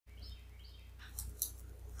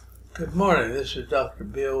Good morning, this is Dr.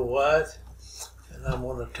 Bill Wyatt, and I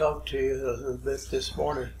want to talk to you a little bit this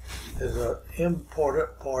morning. There's an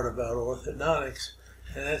important part about orthodontics,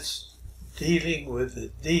 and that's dealing with the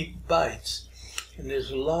deep bites. And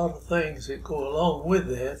there's a lot of things that go along with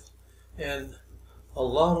that, and a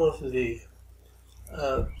lot of the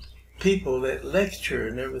people that lecture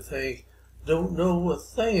and everything don't know a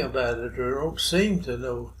thing about it or don't seem to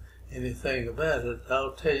know anything about it.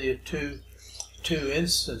 I'll tell you two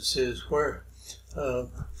instances where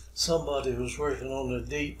somebody was working on a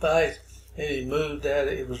deep bite and he moved out,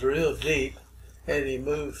 it was real deep, and he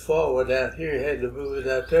moved forward out here. He had to move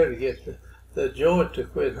it out there to get the joint to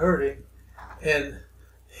quit hurting, and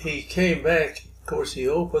he came back. Of course, he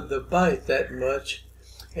opened the bite that much,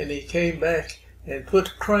 and he came back and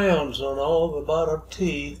put crowns on all the bottom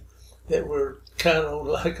teeth that were kind of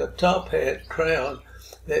like a top hat crown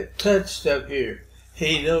that touched up here.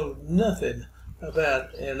 He knew nothing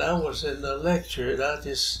about, and I was in the lecture, and I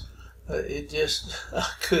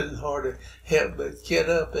couldn't hardly help but get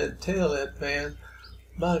up and tell that man,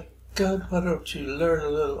 my God, why don't you learn a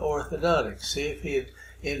little orthodontics? See, if he had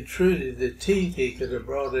intruded the teeth, he could have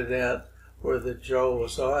brought it out where the jaw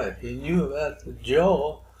was all right. He knew about the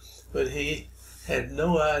jaw, but he had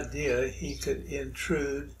no idea he could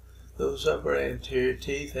intrude those upper anterior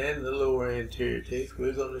teeth and the lower anterior teeth.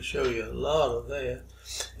 We're going to show you a lot of that,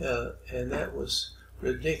 and that was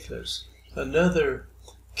ridiculous. Another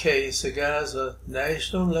case, the guy's a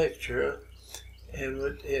national lecturer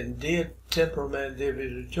and did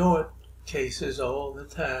temporomandibular joint cases all the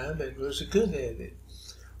time and was good at it.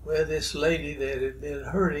 Well, this lady that had been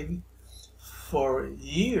hurting for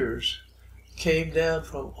years came down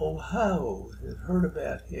from Ohio and heard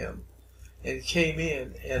about him and came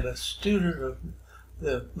in, and a student of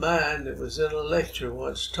the mine that was in a lecture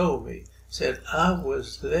once told me, said, I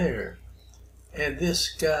was there, and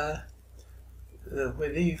this guy,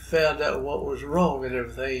 when he found out what was wrong and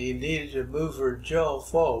everything, he needed to move her jaw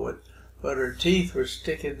forward, but her teeth were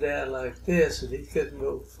sticking down like this and he couldn't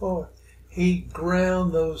move forward. He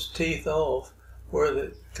ground those teeth off where they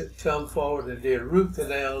could come forward and did root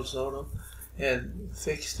canals on them and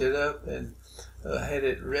fixed it up and had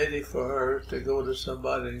it ready for her to go to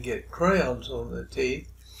somebody and get crowns on the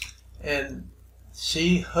teeth. And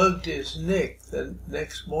she hugged his neck. The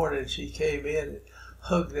next morning she came in and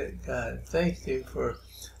hugged that guy and thanked him for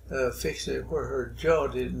fixing it where her jaw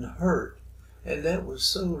didn't hurt. And that was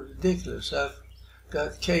so ridiculous. I've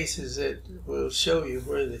got cases that will show you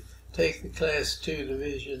where they take the Class 2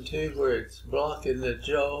 Division 2 where it's blocking the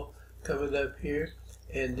jaw coming up here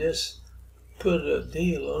and just put a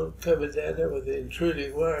deal on coming down there with the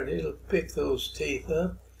intruding wire, and it'll pick those teeth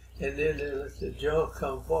up, and then they'll let the jaw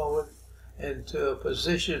come forward and to a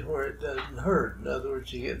position where it doesn't hurt. In other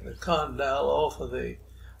words, you get the condyle off of the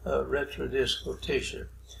retrodiscal tissue.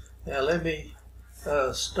 Now let me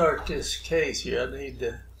start this case here. I need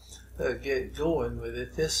to get going with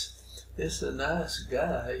it. This is a nice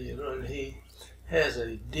guy, you know, and he has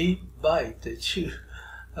a deep bite that you,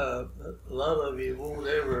 a lot of you won't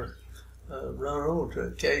ever run onto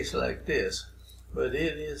a case like this, but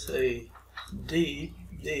it is a deep,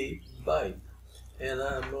 deep bite. And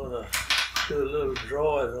I'm going to do a little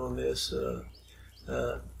drawing on this.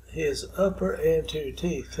 His upper anterior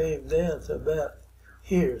teeth came down to about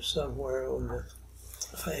here somewhere on the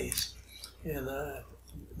face, and I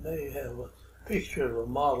may have a picture of a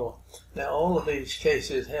model. Now all of these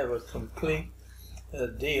cases have a complete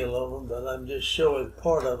deal on them, but I'm just showing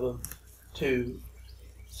part of them to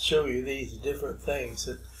show you these different things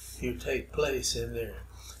that you take place in there.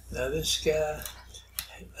 Now this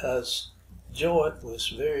guy's joint was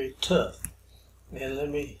very tough, and let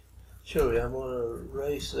me show you. I'm going to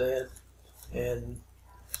erase that and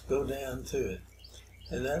go down to it.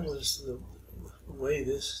 And that was the way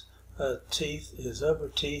this teeth, his upper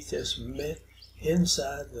teeth, just met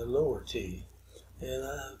inside the lower teeth,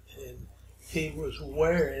 and he was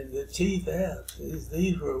wearing the teeth out.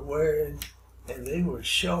 These were wearing, and they were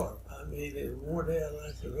sharp. I mean, it wore down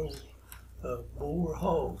like an old boar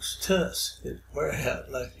hog's tusk. It wore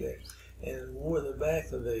out like that, and it wore the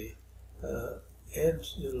back of the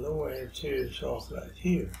lower anteriors off right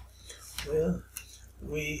here. Well,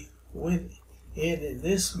 we went in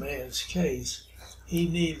this man's case, he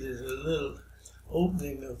needed a little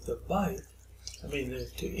opening of the bite. I mean,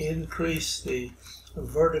 to increase the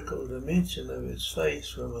vertical dimension of his face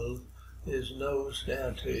from his nose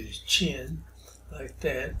down to his chin, like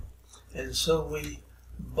that. And so we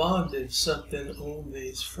bonded something on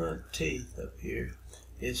these front teeth up here.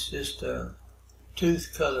 It's just a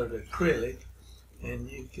tooth-colored acrylic, and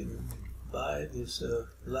you can buy it. It's a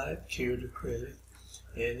light-cured acrylic.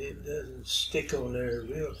 and it doesn't stick on there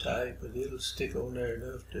real tight, but it'll stick on there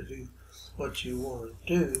enough to do what you want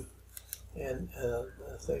to do. And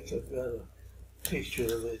I think I've got a picture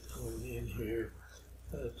of it in here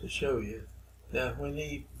to show you. Now, when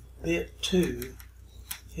he bit two,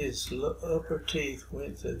 his upper teeth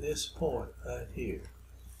went to this point right here,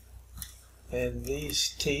 and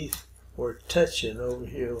these teeth were touching over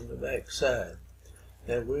here on the back side.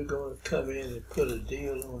 Now we're going to come in and put a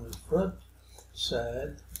deal on the front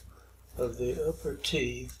side of the upper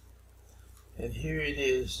teeth, and here it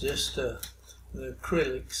is, just the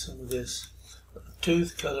acrylic, some of this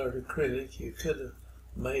tooth colored acrylic. You could have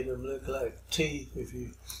made them look like teeth if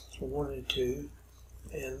you wanted to,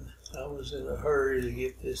 and I was in a hurry to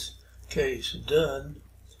get this case done,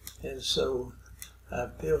 and so I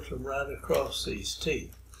built them right across these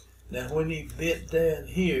teeth. Now when he bit down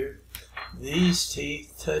here, these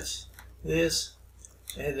teeth touched this,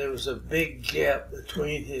 and there was a big gap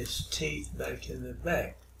between his teeth back in the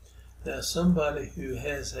back. Now somebody who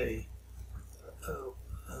has a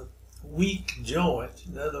weak joint,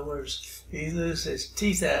 in other words, he loses his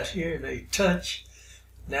teeth out here and they touch,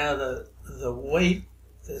 now the weight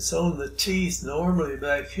that's on the teeth normally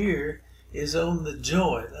back here is on the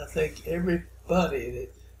joint. I think everybody that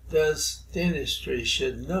does dentistry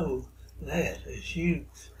should know that. If you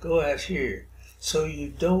go out here, so you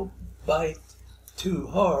don't bite too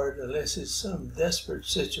hard unless it's some desperate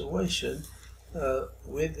situation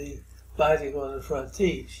with the biting on the front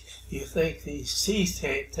teeth. You think these teeth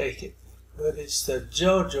can't take it, but it's the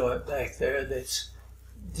jaw joint back there that's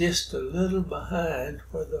just a little behind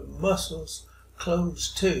where the muscles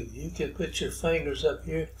close too. You can put your fingers up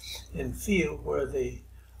here and feel where the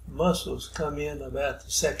muscles come in about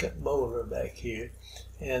the second molar back here,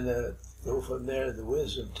 and go from there to the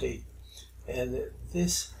wisdom teeth. And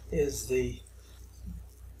this is the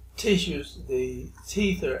tissues, the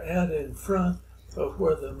teeth are out in front of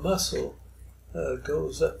where the muscle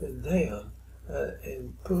goes up and down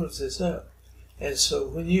and pulls this up. And so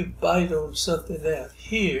when you bite on something out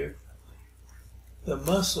here, the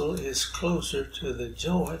muscle is closer to the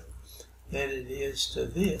joint than it is to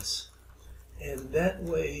this. And that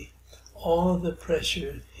way, all the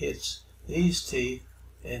pressure hits these teeth,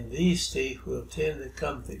 and these teeth will tend to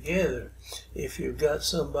come together. If you've got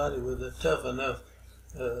somebody with a tough enough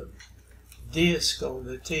disc on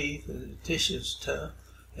the teeth, and the tissue's tough,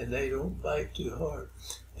 and they don't bite too hard,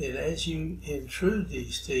 then as you intrude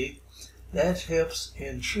these teeth, that helps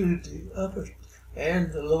intrude the upper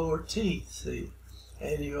and the lower teeth, see?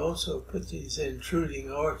 And you also put these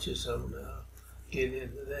intruding arches on. I'll get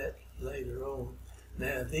into that later on.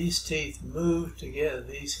 Now these teeth move together.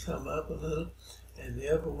 These come up a little, and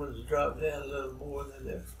the upper ones drop down a little more than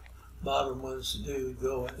the bottom ones do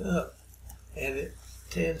going up. And it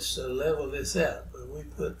tends to level this out. But we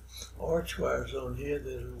put arch wires on here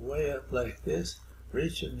that are way up like this.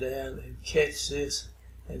 Reach them down and catch this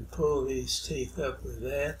and pull these teeth up with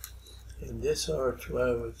that. And this arch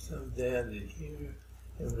wire would come down in here,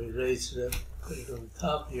 and we raise it up, put it on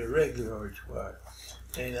top of your regular arch wire.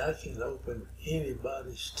 And I can open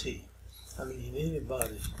anybody's teeth. I mean,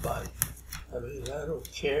 anybody's bite. I mean, I don't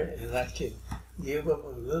care, and I can give them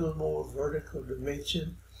a little more vertical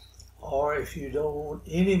dimension, or if you don't want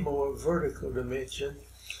any more vertical dimension,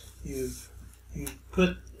 you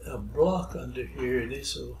put a block under here, and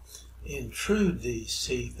this will intrude these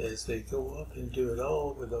teeth as they go up, and do it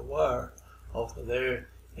all with a wire off of there,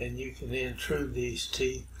 and you can intrude these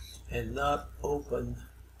teeth and not open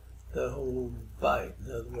the whole bite.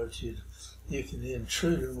 In other words, you can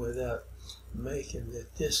intrude them without making the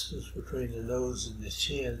distance between the nose and the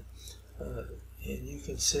chin, and you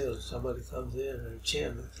can tell if somebody comes in and their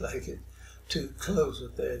chin looks like it's too close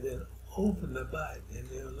up there, then open the bite and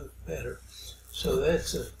they'll look better. So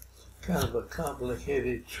that's a kind of a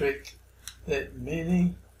complicated trick that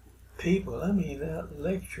many people, I mean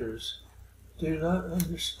lecturers, do not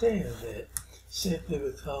understand that, simply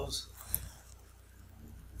because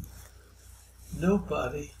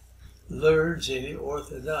nobody learns any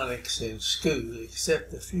orthodontics in school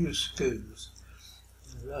except a few schools.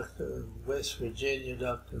 Dr. West Virginia,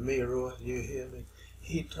 Dr. Miro, I knew him, and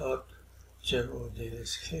he taught general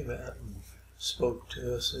dentists, came out and spoke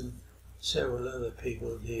to us, and several other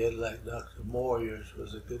people did, like Dr. Moyers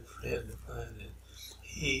was a good friend of mine, and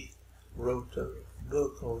he wrote a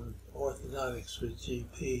book on orthodontics with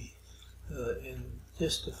GP, and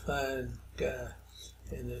just a fine guy.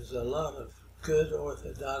 And there's a lot of good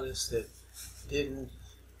orthodontists that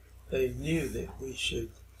they knew that we should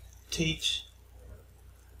teach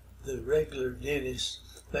the regular dentist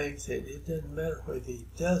thinks that it doesn't matter whether he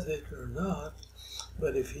does it or not,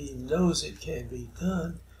 but if he knows it can be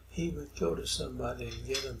done, he would go to somebody and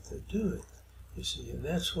get them to do it. You see, and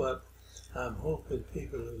that's what I'm hoping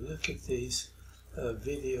people will look at these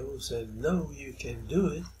videos and know you can do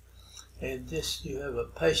it. And just, you have a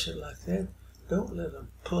patient like that, don't let them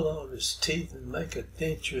pull all his teeth and make a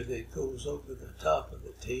denture that goes over the top of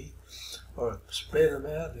the teeth, or spread them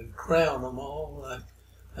out and crown them all. Like,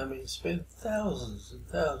 I mean, spend thousands and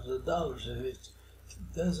thousands of dollars, and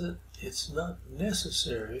it's not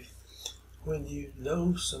necessary when you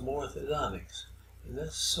know some orthodontics. And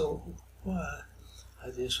that's so why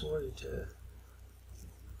I just wanted to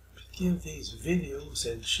give these videos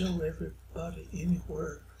and show everybody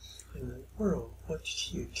anywhere in the world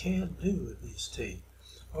what you can do with these teeth.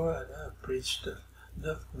 All right, I've preached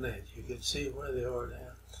enough on that. You can see where they are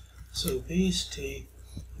now. So these teeth,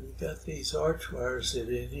 we've got these arch wires that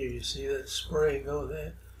are in here. You see that spring on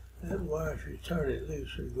that? That wire, if you turn it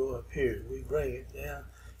loose, will go up here. We bring it down.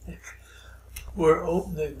 We're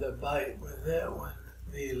opening the bite with that one.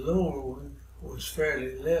 The lower one was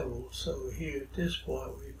fairly level, so here at this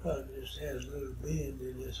point we probably just had a little bend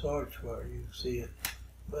in this arch wire. You can see it.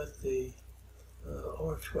 But the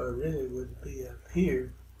arch wire really would be up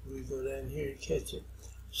here. We go down here and catch it.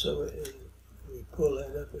 So we pull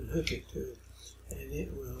that up and hook it to it, and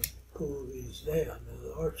it will pull these down. Now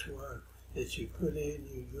the arch wire that you put in,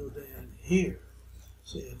 you go down here.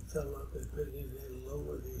 See, and come up and put it in and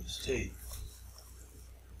lower these teeth.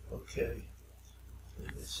 Okay.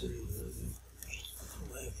 Let me see.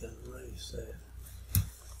 I can erase that.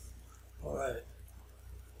 All right.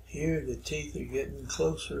 Here the teeth are getting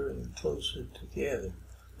closer and closer together,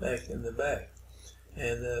 back in the back.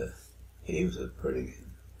 And he was a pretty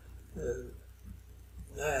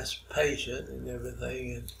nice patient and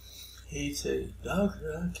everything. And he said,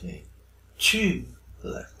 "Doctor, I can't chew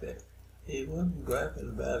like that." He wasn't griping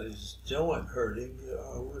about his joint hurting,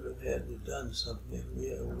 or I would have had to done something. We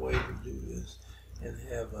have a way to do this and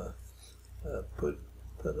have put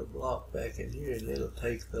a block back in here, and it'll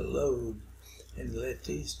take the load and let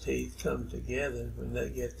these teeth come together. When they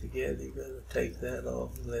get together, you got to take that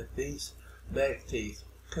off and let these back teeth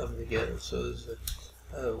come together. So there's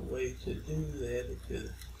a way to do that if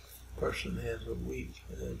the person has a weak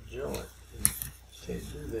joint and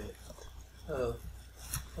can't do that.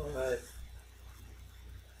 All right.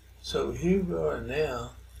 So here we are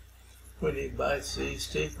now. When he bites these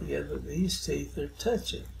teeth together, these teeth are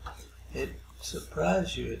touching. It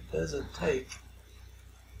surprises you. It doesn't take,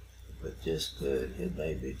 but just it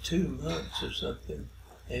may be 2 months or something,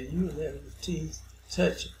 and you will have the teeth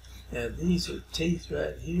touching. Now these are teeth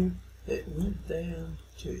right here that went down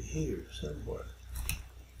to here somewhere,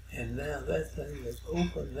 and now that thing has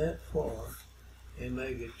opened that far in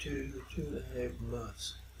maybe 2 to 2.5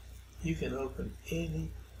 months. You can open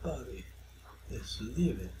anybody that's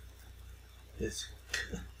living, that's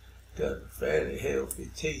got fairly healthy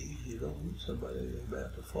teeth. You don't want somebody that's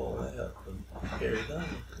about to fall out from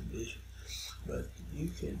periodontal condition, but you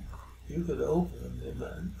could open them. They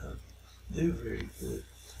might not do very good.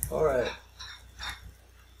 All right.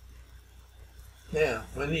 Now,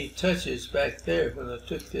 when he touches back there, when I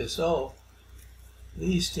took this off,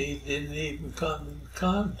 these teeth didn't even come in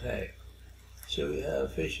contact. Show you how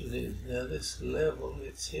efficient it is. Now this level,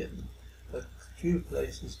 it's hitting a few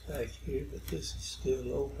places back here, but this is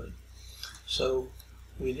still open. So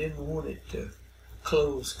we didn't want it to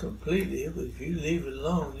close completely, but if you leave it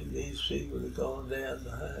alone, these teeth would have gone down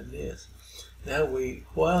behind this. Now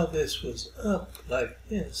while this was up like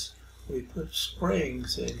this, we put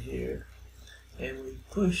springs in here, and we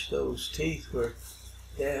pushed those teeth were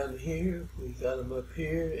down here. We got them up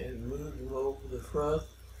here and moved them over the front,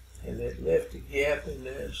 and it left a gap in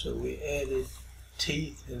there, so we added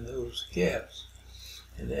teeth in those gaps.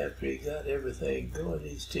 And after he got everything going,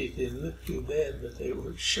 these teeth didn't look too bad, but they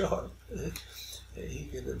were sharp. He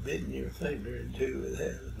could have bitten your finger in two with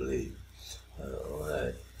that, I believe. All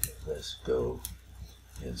right, let's go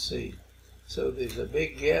and see. So there's a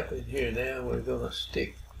big gap in here now. We're going to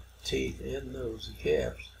stick teeth in those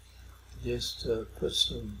gaps. Just put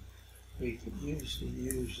some, we could usually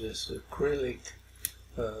use this acrylic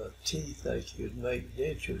teeth like you'd make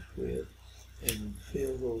dentures with, and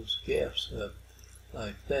fill those gaps up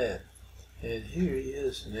like that. And here he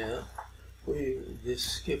is now. We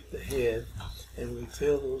just skip the head and we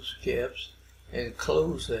fill those gaps and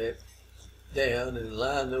close that down and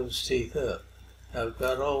line those teeth up. I've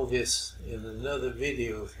got all this in another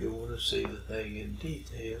video if you want to see the thing in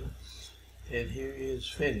detail. And here he is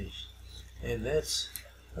finished. And that's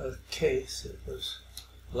a case that was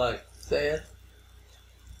like that,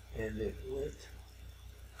 and it went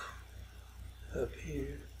up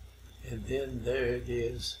here, and then there it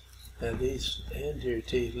is. Now these anterior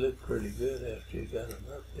teeth look pretty good after you got them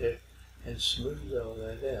up there and smoothed all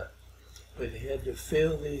that out. But he had to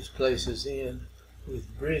fill these places in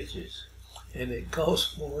with bridges, and it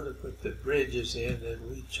cost more to put the bridges in than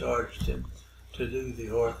we charged him to do the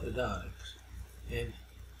orthodontics. And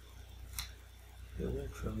it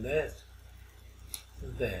went from that to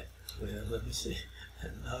that. Well, let me see,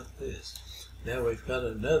 and not this. Now we've got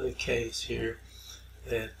another case here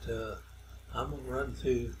that I'm going to run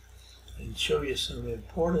through and show you some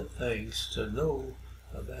important things to know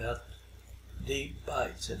about deep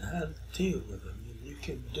bites and how to deal with them. And you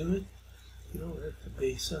can do it. You don't have to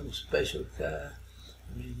be some special guy.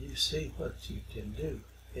 I mean, you see what you can do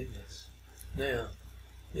in this. Now,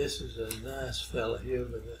 this is a nice fella here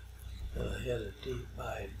with had a deep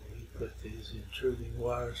bite. We put these intruding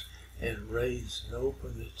wires and raised and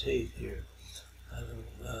opened the teeth here.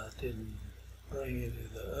 I didn't bring any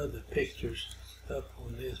of the other pictures up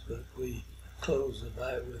on this, but we closed the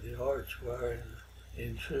bite with the arch wire and the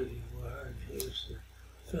intruding wire, and here's the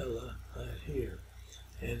fella right here.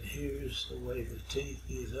 And here's the way the teeth,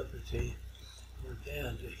 these upper teeth, were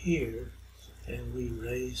down to here, and we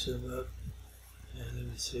raised them up, and let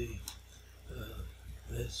me see,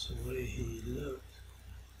 that's the way he looked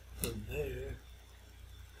from there.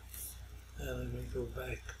 Now let me go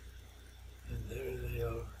back, and there they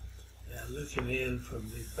are. Now looking in from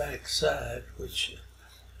the back side, which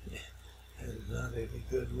is not any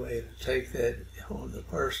good way to take that on the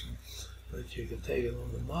person, but you can take it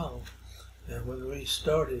on the model. Now when we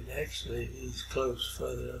started, actually these close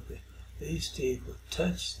further up, these teeth would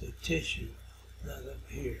touch the tissue right up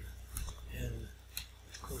here. And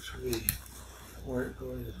of course we weren't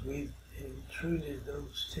going to, we intruded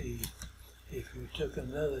those teeth. If you took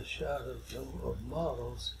another shot of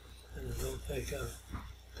models, and I don't think I've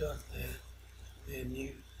got that, then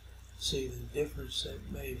you see the difference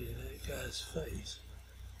that made in that guy's face.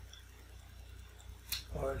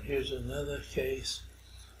 All right, here's another case.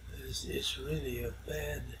 It's really a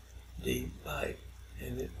bad deep bite,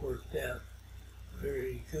 and it worked out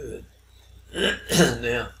very good.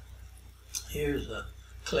 Now, here's a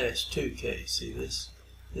class 2 case. See,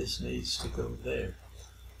 this needs to go there.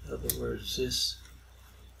 In other words, this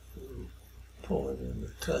little point in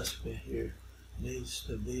the cusp here needs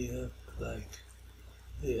to be up like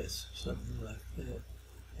this, something like that.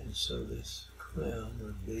 And so this crown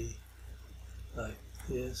would be like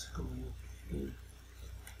this, going up here.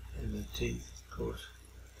 And the teeth, of course,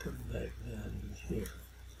 come back down in here.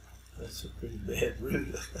 That's a pretty bad route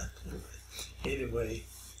I got to it. Anyway,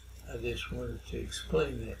 I just wanted to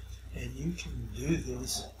explain that. And you can do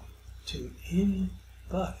this to anybody.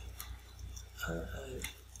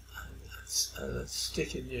 That's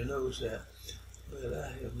sticking your nose out. But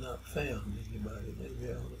I have not found anybody,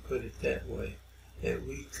 maybe I ought to put it that way, that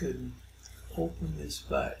we couldn't open this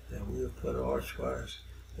bite. Now we'll put arch wires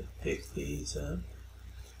that pick these up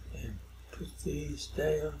and put these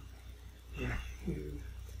down in here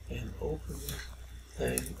and open this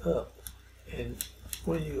thing up. And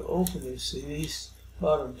when you open it, see these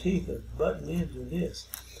bottom teeth are buttoned into this,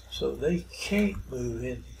 so they can't move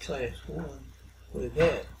into class 1 with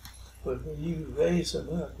that. But when you raise them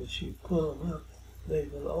up, as you pull them up, they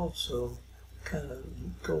will also kind of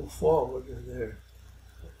go forward, and their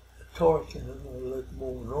torque in them will look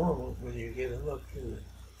more normal when you get them up to the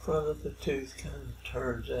front of the tooth, kind of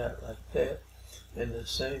turns out like that. And the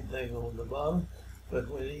same thing on the bottom. But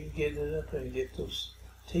when you get it up and get those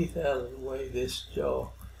teeth out of the way, this jaw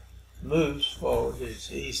moves forward.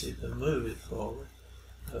 It's easy to move it forward.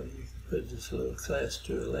 You can put this little class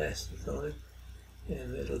 2 elastic on it,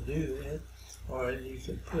 and it'll do that. Or you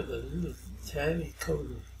can put a little tiny coat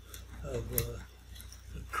of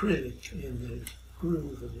acrylic in the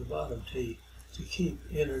groove of the bottom teeth to keep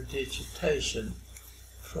interdigitation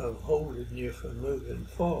from holding you from moving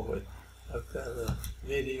forward. I've got a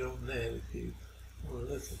video on that if you want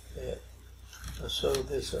to look at that. So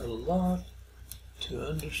there's a lot to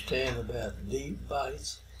understand about deep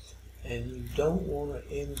bites, and you don't want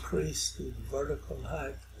to increase the vertical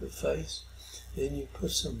height of the face. Then you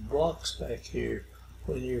put some blocks back here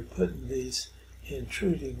when you're putting these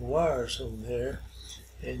intruding wires on there,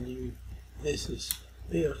 and this is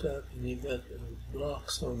built up, and you got the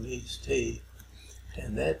blocks on these teeth,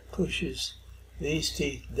 and that pushes these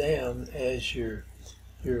teeth down as your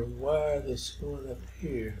wire that's going up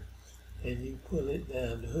here, and you pull it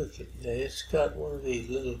down to hook it. Now it's got one of these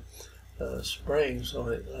little springs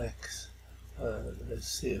on it, like let's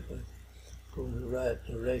see if I go in the right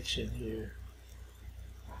direction here.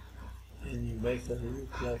 And you make a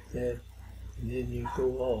loop like that, and then you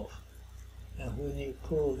go off. And when you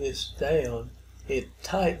pull this down, it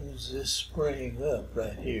tightens this spring up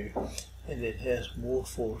right here, and it has more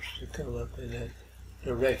force to come up in that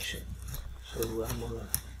direction. So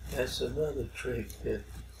that's another trick that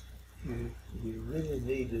you really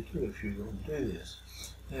need to do if you're going to do this.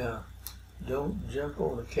 Now, don't jump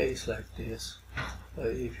on a case like this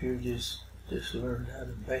if you just learn how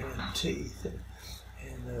to band teeth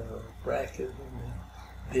and bracket them and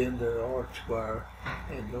bend the arch wire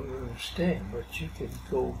and don't understand. But you can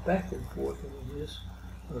go back and forth on this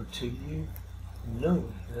until you know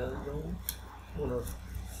it. Now, I don't want to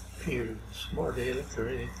appear smart-aleck or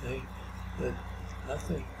anything, but I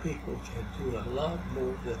think people can do a lot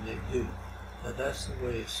more than they do. Now that's the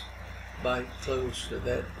way it's bite close to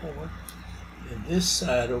that point. And this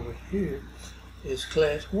side over here is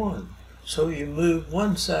class 1. So you move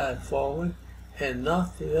one side forward and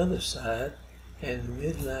not the other side, and the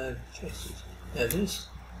midline catches. Now this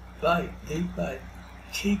bite, deep bite,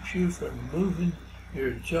 keeps you from moving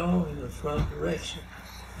your jaw in the front direction.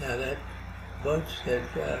 Now that bunch, that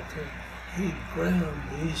guy, he ground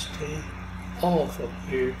these teeth off up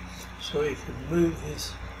here so he could move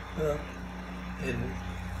this up, and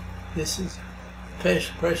this is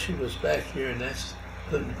pressure was back here, and that's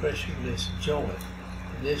putting pressure in this joint.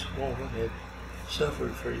 And this woman had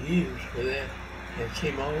suffered for years for that and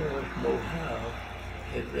came all the way from Ohio,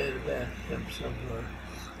 had read about him somewhere,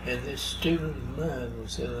 and this student of mine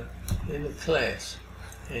was in the class,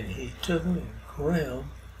 and he took them and ground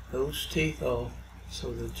those teeth off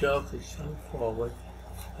so the jaw could come forward,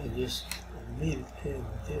 and just immediately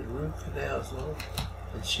did root canals on.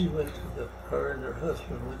 And she went to her and her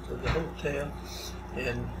husband went to the hotel,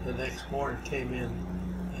 and the next morning came in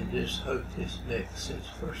and just hugged his neck. Since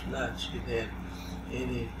the first night she'd had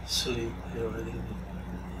any sleep or anything,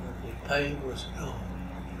 the pain was gone.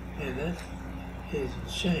 And that is a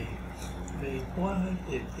shame. I mean, why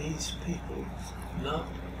did these people not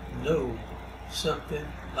know something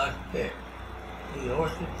like that? The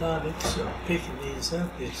orthodontics of picking these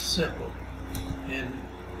up is simple. And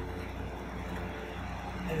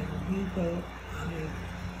we don't, I mean,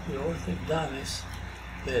 the orthodontists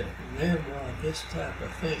that ramrod this type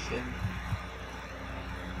of thinking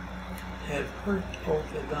have hurt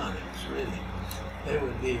orthodontics, really. There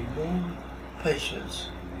would be more patients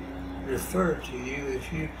referred to you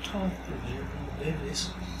if you taught the general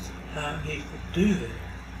dentist how he could do that.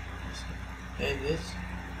 And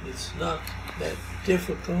it's not that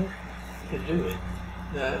difficult to do it.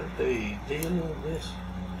 Now, the deal on this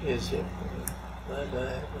is that I have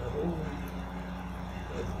a whole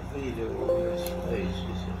video on this page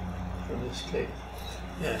from this case.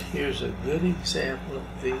 Now, here's a good example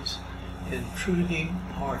of these intruding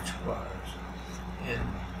arch wires. And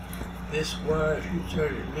this wire, if you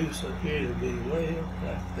turn it loose up here, it'll be way up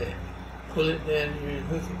like that. Pull it down here and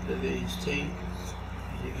hook it to these teeth.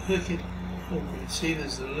 And you hook it over. You see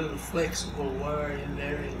there's a little flexible wire in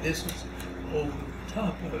there, and this is over the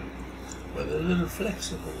top of it. But the little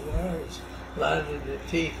flexible wire is lining the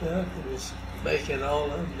teeth up, and it's making all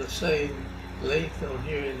of them the same length on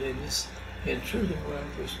here, and then this intruding wire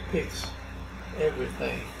just picks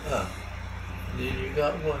everything up. And then you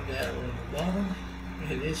got one down on the bottom,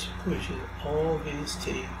 and it's pushing all these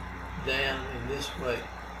teeth down in this way.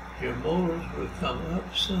 Your molars will come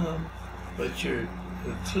up some, but your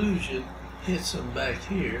occlusion hits them back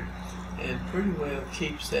here and pretty well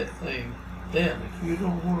keeps that thing down. If you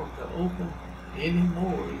don't want them to open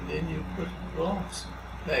anymore, then you put blocks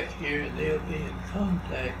back here and they'll be in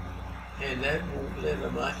contact, and that won't let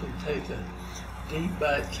them. I can take a deep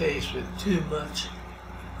bite case with too much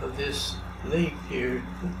of this length here,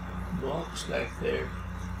 put blocks back there,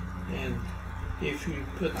 and if you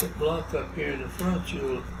put the block up here in the front,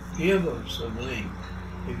 you'll give them some length.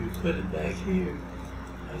 If you put it back here,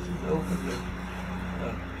 I can open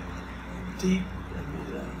the deep,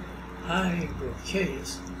 high angle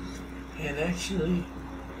case and actually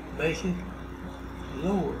make it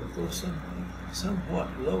lower, go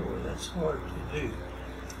somewhat lower. That's hard to do,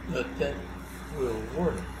 but that will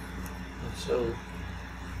work. And so,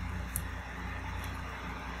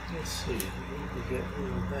 let's see, we get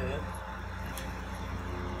rid of that.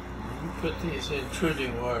 You put these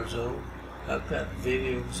intruding wires on. I've got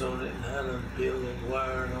videos on it and how to build a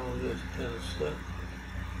wire and all this kind of stuff.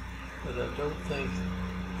 But I don't think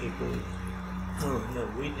people,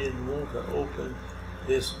 we didn't want to open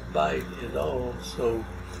this bite at all, so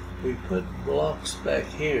we put blocks back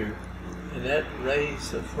here, and that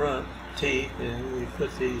raised the front teeth, and we put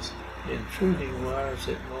these intruding wires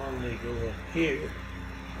that normally go up here,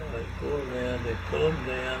 go around, they pull them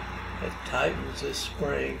down, it tightens this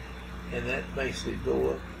spring, and that makes it go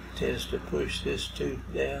up tends to push this tooth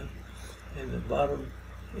down, and the bottom,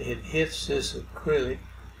 it hits this acrylic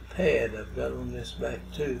pad I've got on this back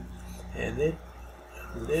tooth, and it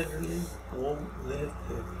literally won't let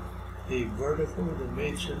the vertical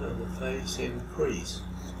dimension of the face increase.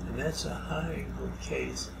 And that's a high angle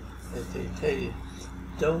case that they tell you,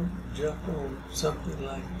 don't jump on something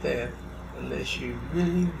like that unless you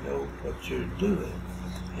really know what you're doing.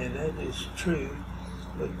 And that is true,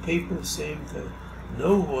 but people seem to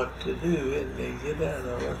know what to do, and they get out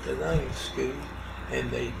of orthodontic school and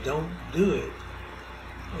they don't do it.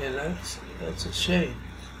 And that's a shame.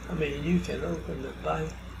 I mean, you can open the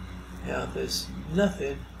bite. Now, there's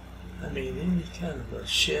nothing, I mean, any kind of a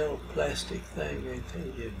shell plastic thing, they tell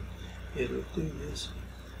you it'll do this.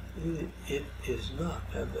 It is not.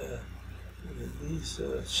 These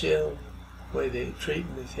shell, way they're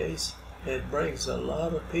treating the case, it brings a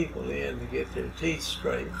lot of people in to get their teeth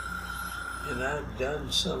straight. And I've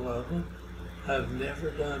done some of them. I've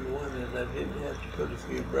never done one that I didn't have to put a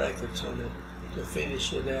few brackets on it to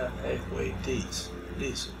finish it out halfway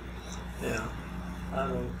decent. Now, I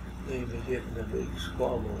don't mean to get in a big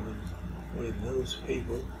squabble with those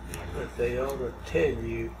people, but they ought to tell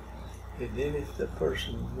you that then if the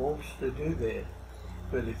person wants to do that,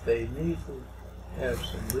 but if they need to have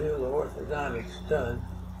some real orthodontics done,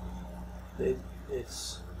 I've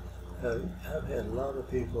had a lot of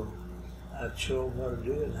people, I'd show them what to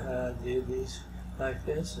do and how I did these like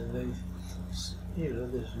this, and they, you know,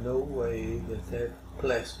 there's no way that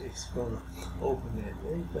plastic's going to open it.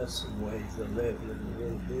 They've got some ways of leveling a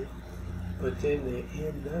little bit, but then they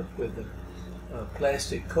end up with a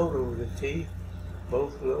plastic coat over the teeth,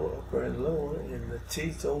 both upper and lower, and the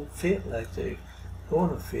teeth don't fit like they're going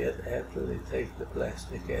to fit after they take the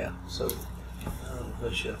plastic out. So I'll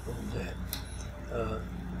push up on that.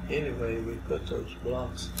 Anyway, we put those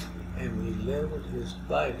blocks and we leveled his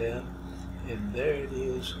bite out, and there it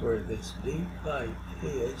is where this deep bite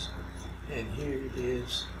is, and here it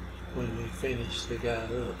is when we finish the guy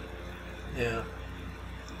up. Now,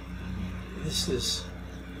 this is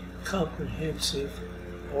comprehensive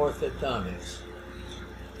orthodontics,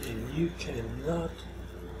 and you cannot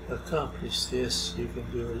accomplish this. You can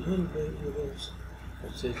do a little bit with those.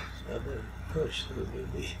 That's it. I better push through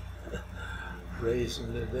maybe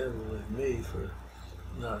raising the devil with me for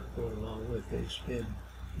not going along with it. They spend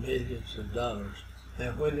millions of dollars.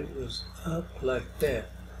 Now, when it was up like that,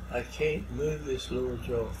 I can't move this lower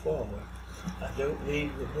jaw forward. I don't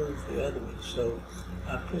need to move the other one, so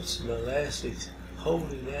I put some elastics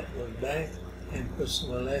holding that one back and put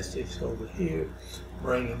some elastics over here,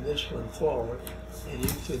 bringing this one forward, and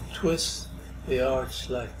you can twist the arch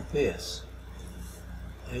like this.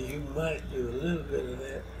 Now, you might do a little bit of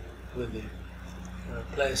that with the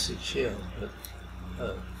plastic shells, but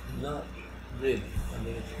not really. I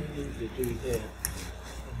mean, if you need to do that,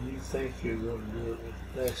 and you think you're going to do it with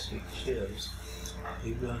plastic shells,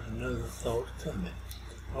 you've got another thought coming.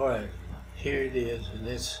 All right, here it is, and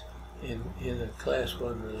it's in a class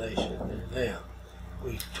 1 relation. And now,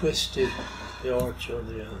 we twisted the arch on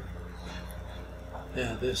the other.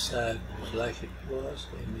 Now, this side was like it was,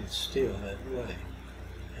 and it's still that way.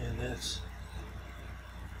 And that's,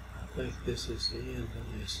 I think this is the end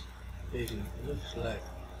of this video. It looks like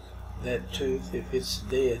that tooth, if it's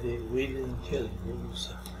dead, we didn't kill it. It was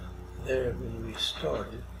there when we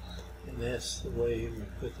started. And that's the way we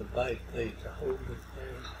put the bite plate to hold it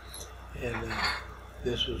there. And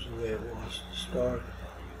this was the way it was to start.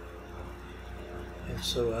 And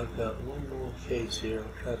so I've got one more case here.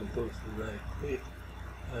 I'll try to go through right quick.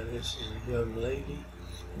 This is a young lady,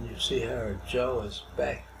 and you see how her jaw is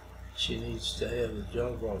back. She needs to have the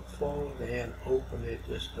jaw brought forward and open it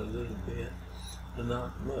just a little bit, but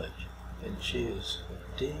not much. And she is a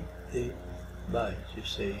deep, deep bite, you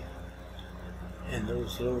see. And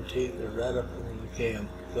those lower teeth are right up on the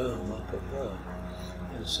gum up above.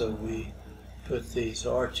 And so we put these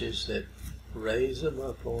arches that raise them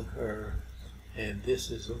up on her, and this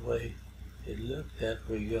is the way it looked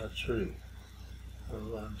after we got through.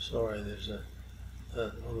 Oh, I'm sorry, there's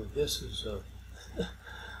this is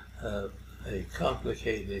a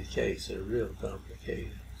complicated case, a real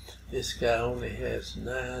complicated. This guy only has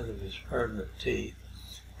 9 of his permanent teeth,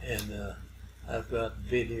 and I've got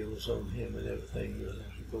videos on him and everything. You'll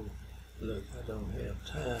have to go look. I don't have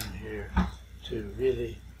time here to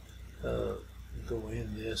really go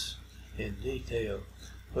in this in detail.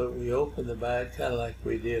 But we opened the bite kind of like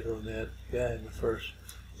we did on that guy in the first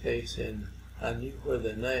case, and I knew where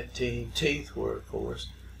the 19 teeth were, of course,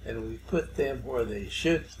 and we put them where they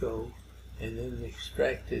should go, and then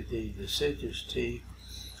extracted the deciduous teeth,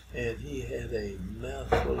 and he had a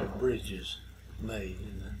mouthful of bridges made,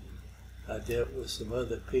 and I dealt with some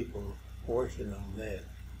other people working on that,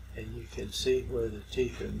 and you can see where the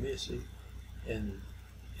teeth are missing and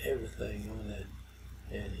everything on that.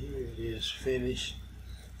 And here it is finished,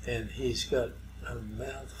 and he's got a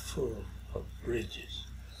mouthful of bridges,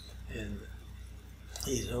 and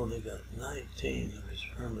he's only got 19 of his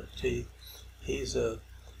permanent teeth. He's a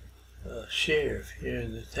sheriff here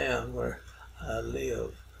in the town where I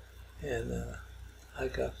live, and I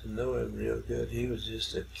got to know him real good. He was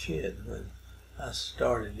just a kid when I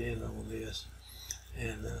started in on this,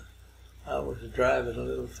 and I was driving a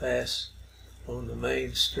little fast on the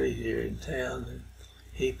main street here in town, and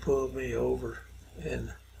he pulled me over,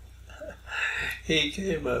 and he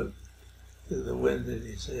came up to the window and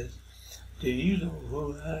he says, "Do you know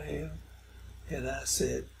who I am?" And I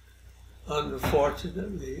said,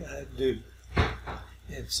 "Unfortunately, I do."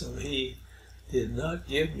 And so he did not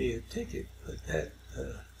give me a ticket, but that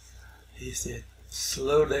he said,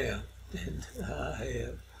 "Slow down." And I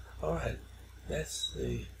have. All right, that's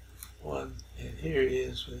the one, and here he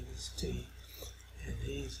is with his teeth. And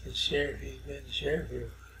he's the sheriff. He's been the sheriff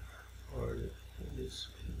here for this.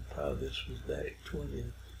 Probably this was back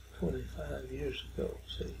 25 years ago.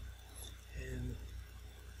 See,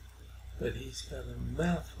 but he's got a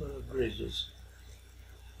mouthful of bridges,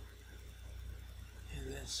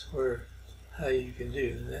 and that's how you can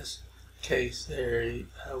do. In this case, there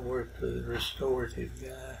I worked with a restorative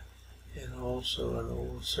guy and also an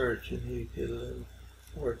old surgeon who did a little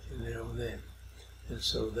work in there on that, and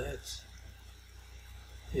so that's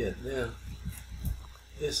it. Now,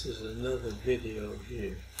 this is another video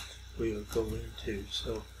here we'll go into,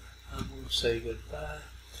 so I'm going to say goodbye,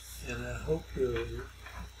 and I hope you'll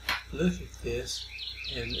look at this,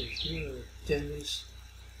 and if you're a dentist,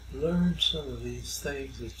 learn some of these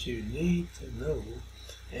things that you need to know,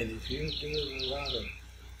 and if you're doing a lot of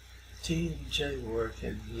T&J work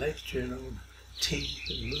and lecturing on teeth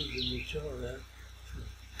and moving the jaw around,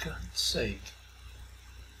 for God's sake,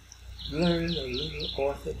 learn a little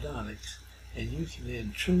orthodontics, and you can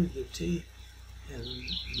intrude the teeth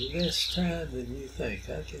in less time than you think.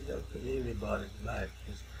 I can open anybody's bite.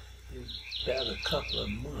 In about a couple of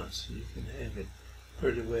months, you can have it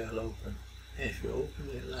pretty well open. And if you open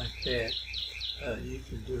it like that, you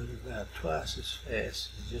can do it about twice as fast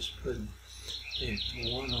as just putting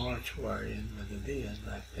one arch wire in with a bend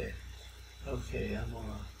like that. Okay, I'm going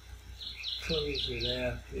to close it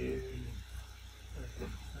out here. I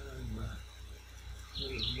can find my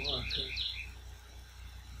little marker.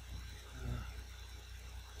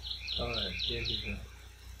 All right, here we go.